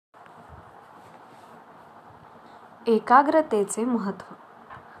एकाग्रतेचे महत्त्व.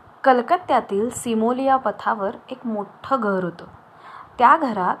 कलकत्त्यातील सिमोलिया पथावर एक मोठं घर होतं. त्या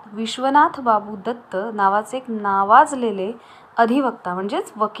घरात विश्वनाथ बाबू दत्त नावाचे एक नावाजलेले अधिवक्ता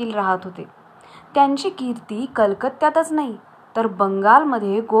म्हणजेच वकील राहत होते. त्यांची कीर्ती कलकत्त्यातच नाही तर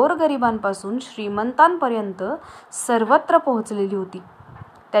बंगालमध्ये गोरगरिबांपासून श्रीमंतांपर्यंत सर्वत्र पोहोचलेली होती.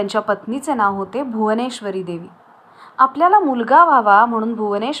 त्यांच्या पत्नीचे नाव होते भुवनेश्वरी देवी. आपल्याला मुलगा व्हावा म्हणून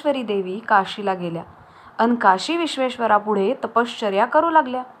भुवनेश्वरी देवी काशीला गेल्या अन काशी विश्वेश्वरापुढे तपश्चर्या करू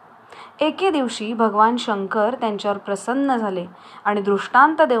लागल्या. एके दिवशी भगवान शंकर त्यांच्यावर प्रसन्न झाले आणि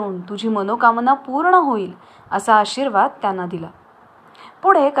दृष्टांत देऊन तुझी मनोकामना पूर्ण होईल असा आशीर्वाद त्यांना दिला.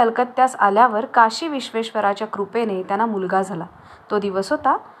 पुढे कलकत्त्यास आल्यावर काशी विश्वेश्वराच्या कृपेने त्यांना मुलगा झाला. तो दिवस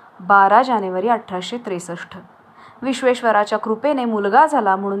होता 12 जानेवारी 1863. विश्वेश्वराच्या कृपेने मुलगा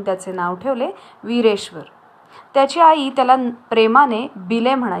झाला म्हणून त्याचे नाव ठेवले वीरेश्वर. त्याची आई त्याला प्रेमाने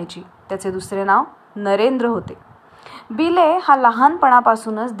बिले म्हणायची. त्याचे दुसरे नाव नरेंद्र होते. बिले हा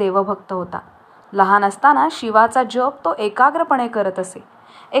लहानपणापासूनच देवभक्त होता. लहान असताना शिवाचा जप तो एकाग्रपणे करत असे.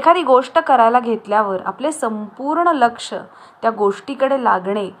 एखादी गोष्ट करायला घेतल्यावर आपले संपूर्ण लक्ष त्या गोष्टीकडे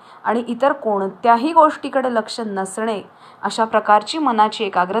लागणे आणि इतर कोणत्याही गोष्टीकडे लक्ष नसणे अशा प्रकारची मनाची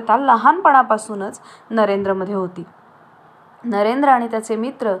एकाग्रता लहानपणापासूनच नरेंद्रमध्ये होती. नरेंद्र आणि त्याचे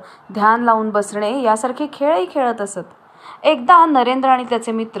मित्र ध्यान लावून बसणे यासारखे खेळही खेळत असत. एकदा नरेंद्र आणि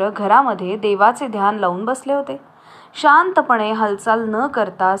त्याचे मित्र घरामध्ये देवाचे ध्यान लावून बसले होते. शांतपणे हालचाल न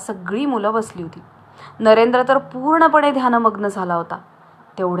करता सगळी मुलं बसली होती. नरेंद्र तर पूर्णपणे ध्यानमग्न झाला होता.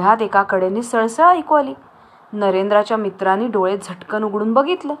 तेवढ्यात एका कडेने सळसळ ऐकू आली. नरेंद्राच्या मित्रांनी डोळे झटकन उघडून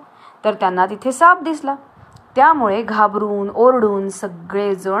बघितलं तर त्यांना तिथे साप दिसला. त्यामुळे घाबरून ओरडून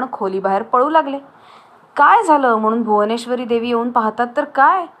सगळेजण खोलीबाहेर पळू लागले. काय झालं म्हणून भुवनेश्वरी देवी येऊन पाहतात तर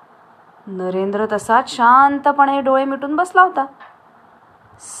काय, नरेंद्र तसाच शांतपणे डोळे मिटून बसला होता.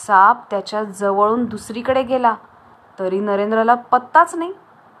 साप त्याच्या जवळून दुसरीकडे गेला तरी नरेंद्रला पत्ताच नाही.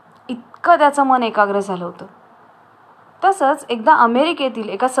 इतकं त्याचं मन एकाग्र झालं होतं. तसंच एकदा अमेरिकेतील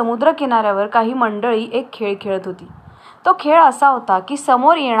एका समुद्रकिनाऱ्यावर काही मंडळी एक खेळ खेळत होती. तो खेळ असा होता की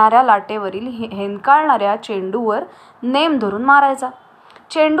समोर येणाऱ्या लाटेवरील हेंकाळणाऱ्या चेंडूवर नेम धरून मारायचा.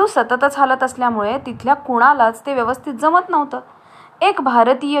 चेंडू सततच हालत असल्यामुळे तिथल्या कुणालाच ते व्यवस्थित जमत नव्हतं. एक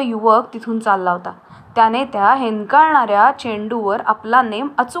भारतीय युवक तिथून चालला होता. त्याने त्या हेंकाळणाऱ्या चेंडूवर आपला नेम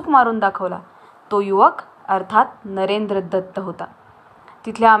अचूक मारून दाखवला. तो युवक अर्थात नरेंद्र दत्त होता.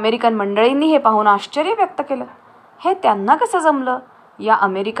 तिथल्या अमेरिकन मंडळींनी हे पाहून आश्चर्य व्यक्त केलं. हे त्यांना कसं जमलं? या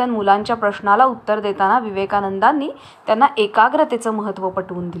अमेरिकन मुलांच्या प्रश्नाला उत्तर देताना विवेकानंदांनी त्यांना एकाग्रतेचं महत्त्व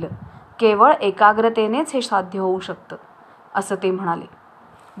पटवून दिलं. केवळ एकाग्रतेनेच हे साध्य होऊ शकतं असं ते म्हणाले.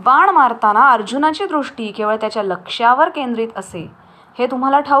 बाण मारताना अर्जुनाची दृष्टी केवळ त्याच्या लक्ष्यावर केंद्रित असे हे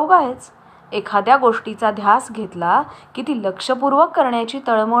तुम्हाला ठाऊक आहेच. एखाद्या गोष्टीचा ध्यास घेतला की ती लक्षपूर्वक करण्याची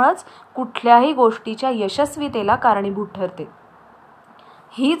तळमळच कुठल्याही गोष्टीच्या यशस्वीतेला कारणीभूत ठरते.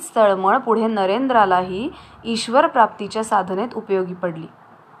 हीच तळमळ पुढे नरेंद्रालाही ईश्वर प्राप्तीच्या साधनेत उपयोगी पडली.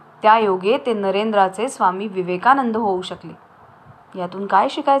 त्या योगे ते नरेंद्राचे स्वामी विवेकानंद होऊ शकले. यातून काय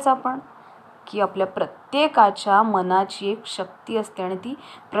शिकायचं आपण? की आपल्या प्रत्येकाच्या मनाची एक शक्ती असते आणि ती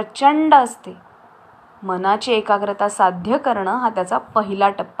प्रचंड असते. मनाची एकाग्रता साध्य करणं हा त्याचा पहिला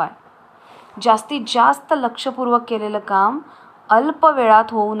टप्पा आहे. जास्तीत जास्त लक्षपूर्वक केलेलं काम अल्प वेळात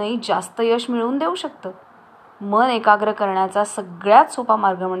होऊनही जास्त यश मिळवून देऊ शकतं. मन एकाग्र करण्याचा सगळ्यात सोपा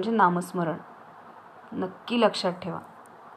मार्ग म्हणजे नामस्मरण. नक्की लक्षात ठेवा.